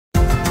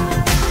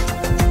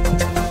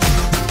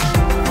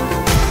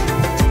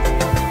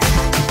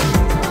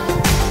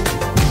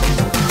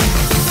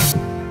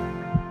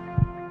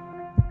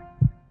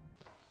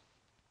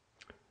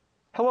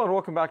Hello and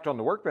welcome back to On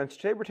the Workbench.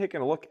 Today we're taking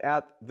a look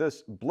at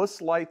this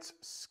BlissLights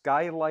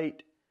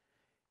Skylight.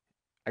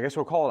 I guess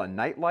we'll call it a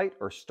night light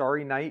or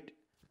starry night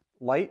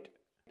light,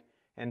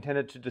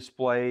 intended to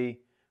display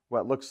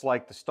what looks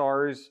like the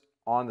stars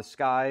on the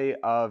sky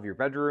of your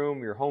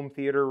bedroom, your home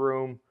theater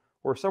room,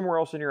 or somewhere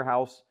else in your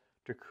house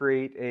to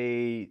create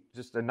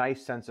just a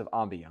nice sense of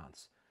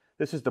ambiance.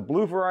 This is the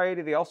blue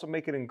variety. They also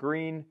make it in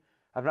green.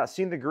 I've not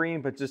seen the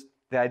green, but just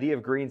the idea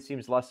of green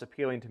seems less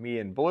appealing to me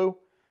in blue.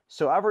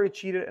 So I've already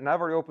cheated and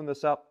I've already opened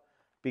this up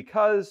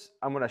because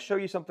I'm going to show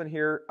you something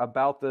here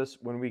about this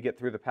when we get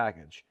through the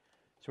package.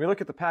 So when we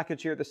look at the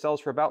package here, this sells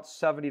for about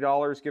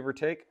 $70, give or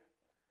take.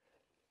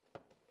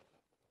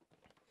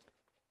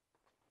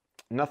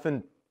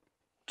 Nothing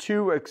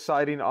too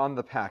exciting on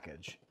the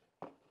package.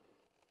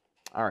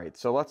 All right,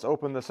 so let's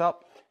open this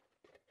up.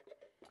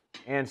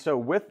 And so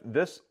with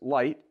this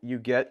light, you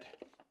get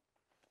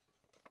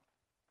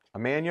a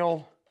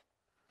manual,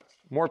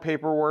 more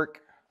paperwork,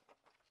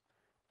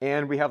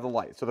 and we have the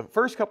light. So the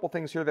first couple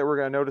things here that we're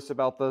going to notice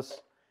about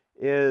this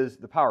is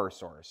the power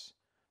source.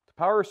 The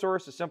power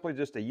source is simply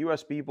just a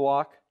USB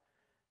block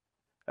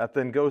that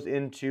then goes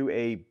into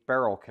a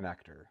barrel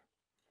connector.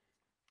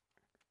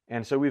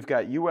 And so we've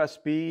got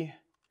USB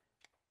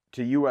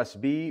to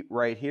USB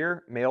right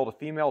here, male to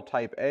female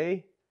type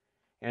A.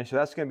 And so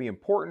that's going to be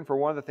important for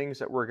one of the things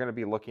that we're going to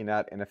be looking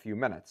at in a few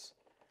minutes.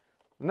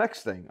 The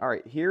next thing, all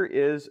right, here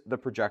is the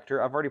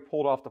projector. I've already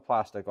pulled off the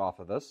plastic off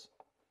of this.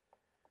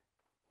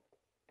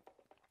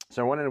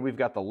 So one end we've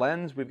got the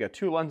lens. We've got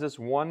two lenses,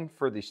 one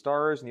for the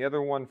stars and the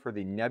other one for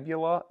the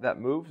nebula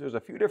that moves. There's a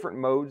few different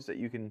modes that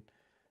you can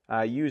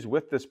use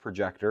with this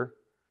projector.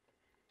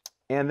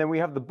 And then we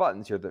have the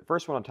buttons here. The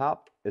first one on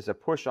top is a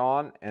push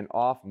on and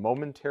off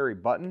momentary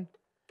button.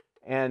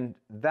 And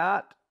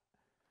that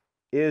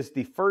is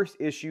the first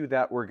issue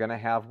that we're going to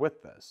have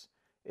with this,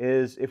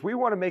 is if we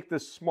want to make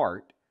this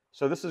smart.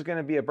 So this is going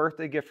to be a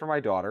birthday gift for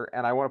my daughter,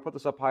 and I want to put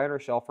this up high on her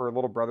shelf. Her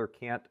little brother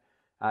can't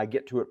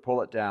get to it,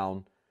 pull it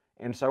down.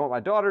 And so I want my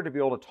daughter to be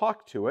able to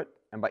talk to it,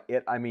 and by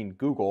it I mean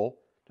Google,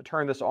 to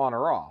turn this on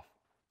or off.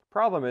 The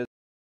problem is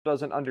it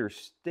doesn't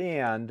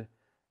understand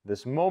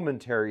this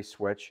momentary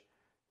switch,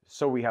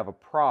 so we have a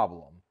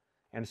problem.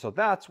 And so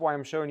that's why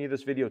I'm showing you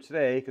this video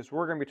today, because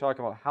we're going to be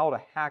talking about how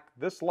to hack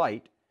this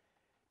light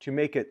to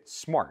make it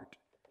smart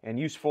and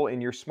useful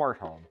in your smart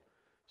home.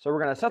 So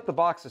we're going to set the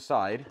box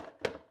aside,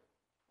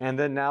 and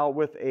then now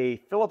with a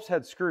Phillips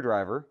head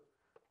screwdriver,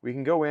 we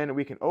can go in and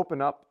we can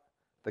open up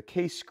the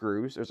case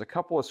screws. There's a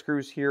couple of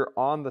screws here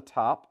on the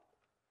top.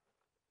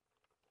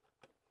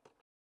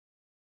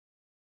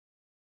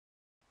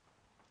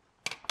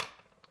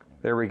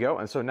 There we go.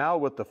 And so now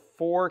with the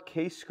 4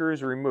 case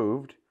screws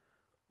removed,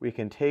 we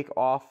can take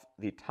off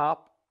the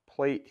top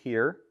plate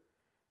here.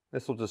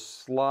 This will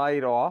just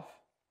slide off.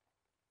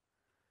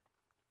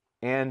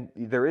 And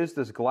there is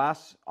this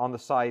glass on the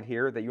side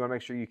here that you want to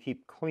make sure you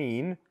keep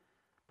clean.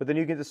 But then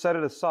you can just set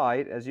it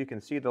aside. As you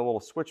can see, the little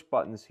switch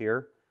buttons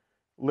here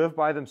live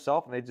by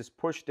themselves, and they just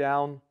push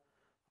down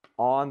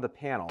on the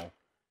panel.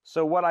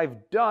 So what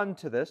I've done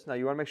to this, now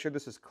you want to make sure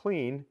this is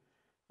clean,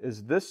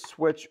 is this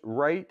switch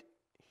right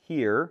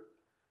here,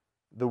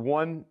 the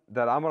one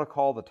that I'm going to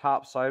call the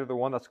top side, or the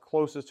one that's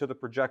closest to the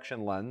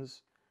projection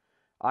lens,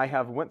 I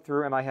have went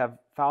through and I have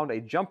found a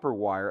jumper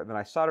wire, and then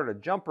I soldered a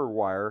jumper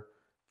wire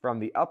from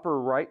the upper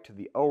right to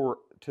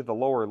the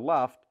lower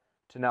left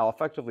to now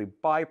effectively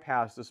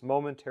bypass this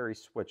momentary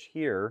switch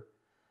here,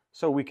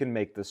 so we can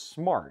make this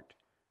smart.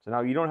 So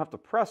now you don't have to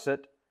press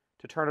it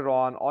to turn it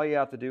on. All you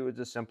have to do is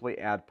just simply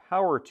add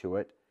power to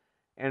it.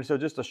 And so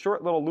just a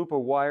short little loop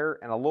of wire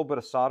and a little bit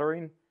of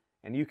soldering,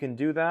 and you can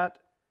do that.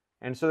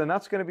 And so then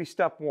that's going to be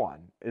step one,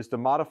 is to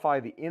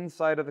modify the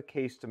inside of the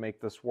case to make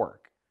this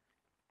work.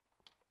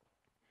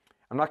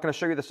 I'm not going to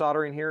show you the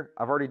soldering here.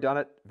 I've already done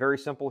it. Very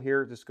simple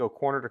here. Just go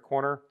corner to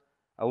corner,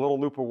 a little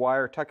loop of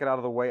wire, tuck it out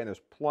of the way, and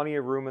there's plenty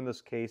of room in this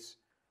case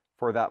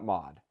for that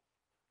mod.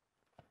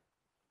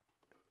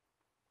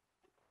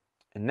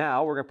 And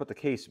now we're going to put the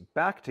case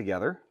back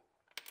together.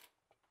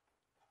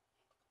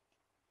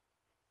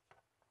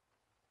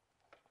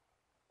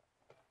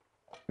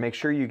 Make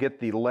sure you get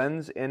the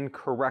lens in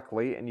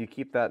correctly and you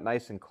keep that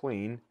nice and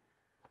clean.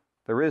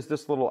 There is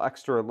this little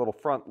extra little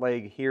front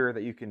leg here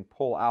that you can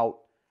pull out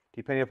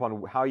depending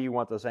upon how you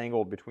want this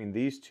angled between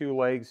these two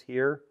legs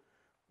here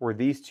or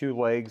these two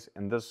legs,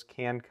 and this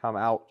can come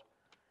out.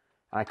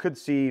 And I could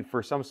see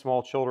for some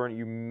small children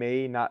you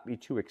may not be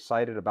too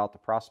excited about the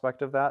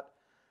prospect of that.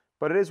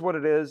 But it is what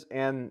it is,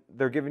 and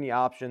they're giving you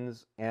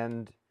options,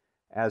 and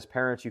as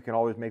parents you can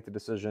always make the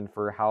decision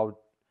for how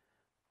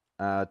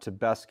to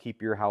best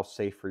keep your house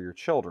safe for your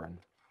children.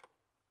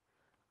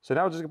 So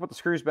now we're just going to put the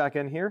screws back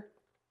in here.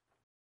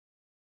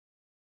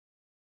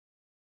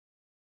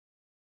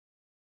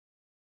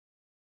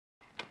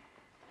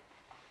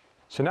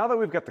 So now that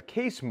we've got the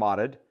case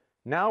modded,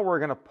 now we're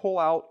going to pull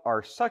out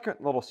our second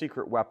little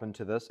secret weapon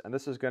to this, and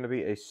this is going to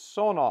be a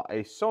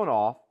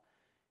Sonoff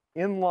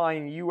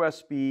inline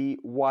USB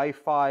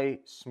Wi-Fi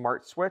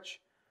smart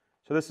switch.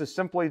 So this is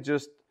simply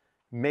just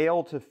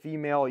male to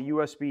female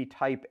USB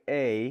type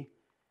A,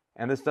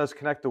 and this does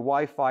connect to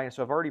Wi-Fi. And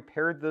so I've already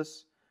paired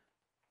this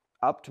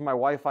up to my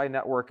Wi-Fi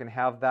network and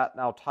have that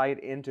now tied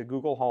into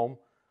Google Home.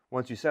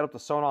 Once you set up the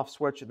Sonoff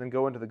switch and then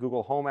go into the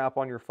Google Home app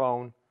on your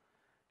phone,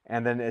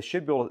 and then it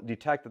should be able to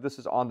detect that this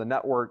is on the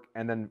network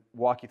and then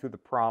walk you through the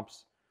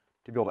prompts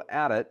to be able to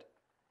add it.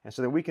 And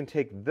so that we can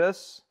take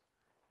this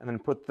and then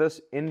put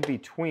this in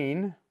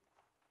between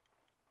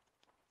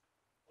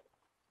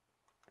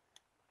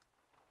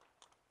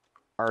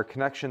our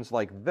connections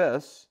like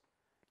this.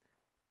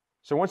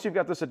 So once you've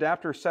got this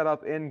adapter set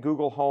up in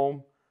Google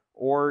Home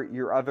or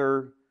your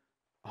other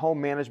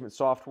home management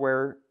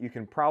software, you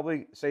can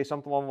probably say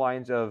something along the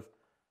lines of,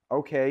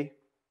 okay,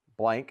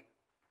 blank,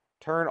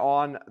 turn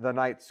on the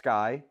night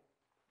sky.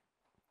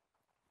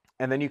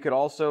 And then you could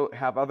also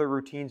have other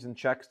routines and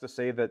checks to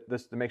say that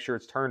this, to make sure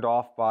it's turned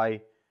off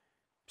by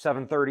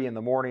 7:30 in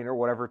the morning or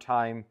whatever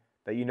time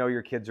that you know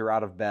your kids are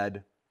out of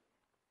bed,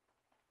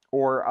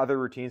 or other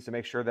routines to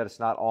make sure that it's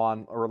not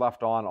on or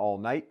left on all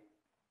night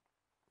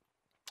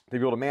to be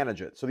able to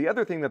manage it. So the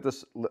other thing that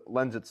this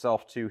lends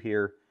itself to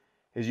here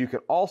is you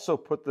could also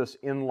put this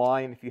in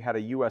line if you had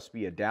a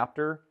USB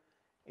adapter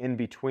in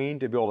between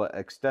to be able to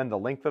extend the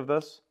length of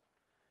this.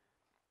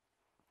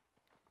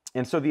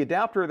 And so the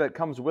adapter that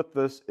comes with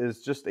this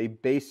is just a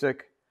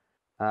basic,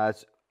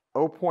 it's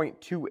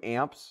 0.2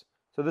 amps.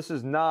 So this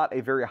is not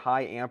a very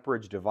high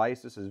amperage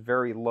device. This is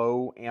very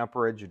low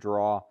amperage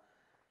draw.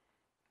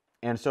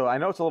 And so I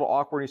know it's a little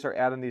awkward when you start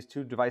adding these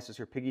two devices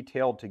here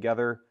piggy-tailed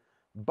together,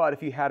 but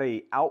if you had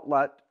an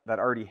outlet that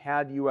already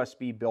had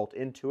USB built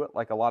into it,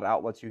 like a lot of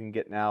outlets you can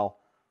get now,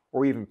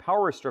 or even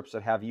power strips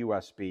that have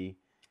USB,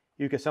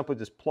 you can simply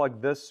just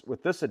plug this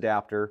with this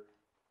adapter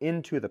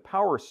into the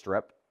power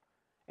strip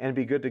and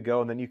be good to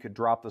go. And then you could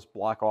drop this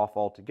block off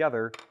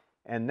altogether.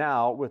 And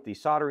now with the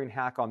soldering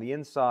hack on the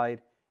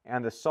inside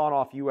and the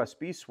Sonoff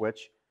USB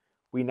switch,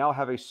 we now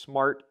have a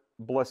smart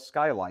Bliss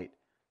skylight.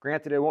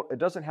 Granted, it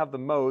doesn't have the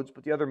modes,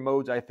 but the other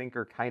modes I think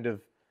are kind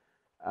of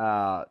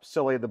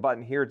silly. The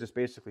button here just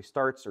basically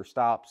starts or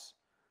stops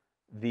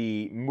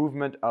the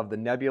movement of the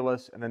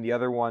nebulous, and then the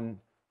other one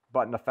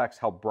button affects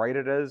how bright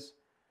it is.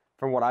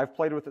 From what I've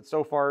played with it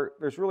so far,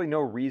 there's really no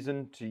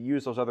reason to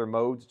use those other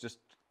modes. Just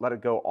let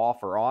it go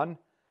off or on,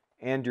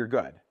 and you're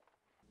good.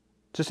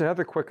 Just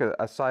another quick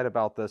aside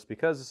about this,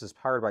 because this is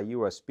powered by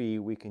USB,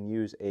 we can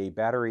use a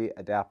battery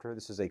adapter.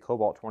 This is a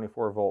Cobalt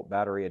 24-volt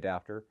battery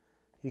adapter.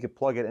 You could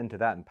plug it into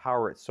that and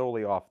power it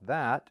solely off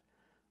that.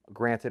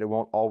 Granted, it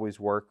won't always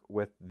work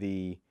with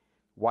the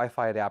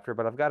Wi-Fi adapter,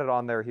 but I've got it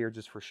on there here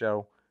just for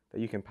show that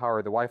you can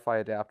power the Wi-Fi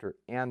adapter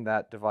and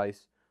that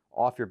device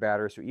off your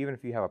battery. So even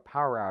if you have a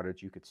power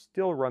outage, you could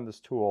still run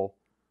this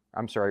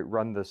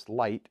run this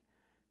light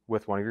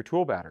with one of your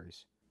tool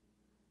batteries.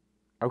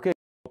 Okay,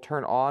 we'll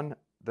turn on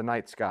the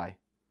night sky.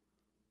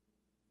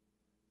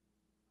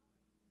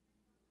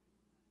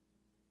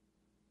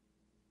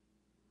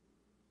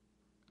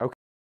 Okay,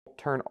 we'll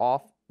turn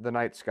off the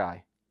night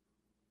sky.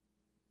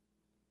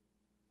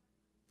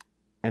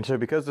 And so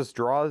because this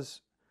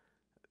draws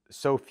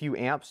so few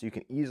amps, you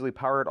can easily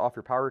power it off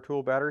your power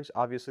tool batteries.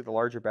 Obviously, the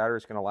larger battery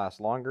is going to last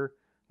longer.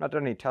 I've not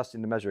done any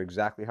testing to measure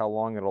exactly how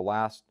long it'll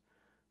last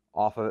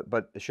off of it,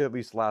 but it should at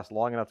least last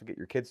long enough to get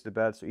your kids to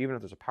bed. So even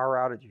if there's a power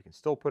outage, you can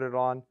still put it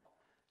on.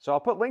 So I'll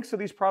put links to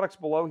these products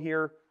below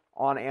here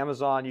on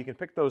Amazon. You can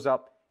pick those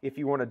up if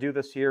you want to do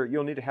this here.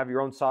 You'll need to have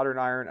your own soldering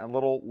iron and a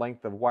little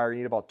length of wire. You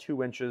need about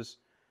 2 inches,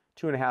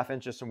 2.5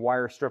 inches, some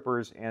wire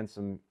strippers, and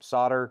some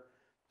solder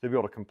to be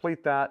able to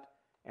complete that.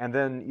 And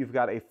then you've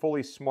got a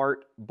fully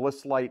smart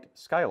BlissLight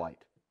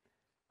skylight.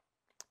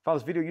 Found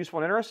this video useful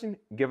and interesting?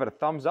 Give it a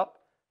thumbs up.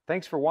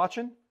 Thanks for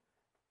watching,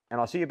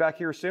 and I'll see you back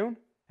here soon,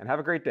 and have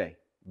a great day.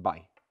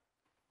 Bye.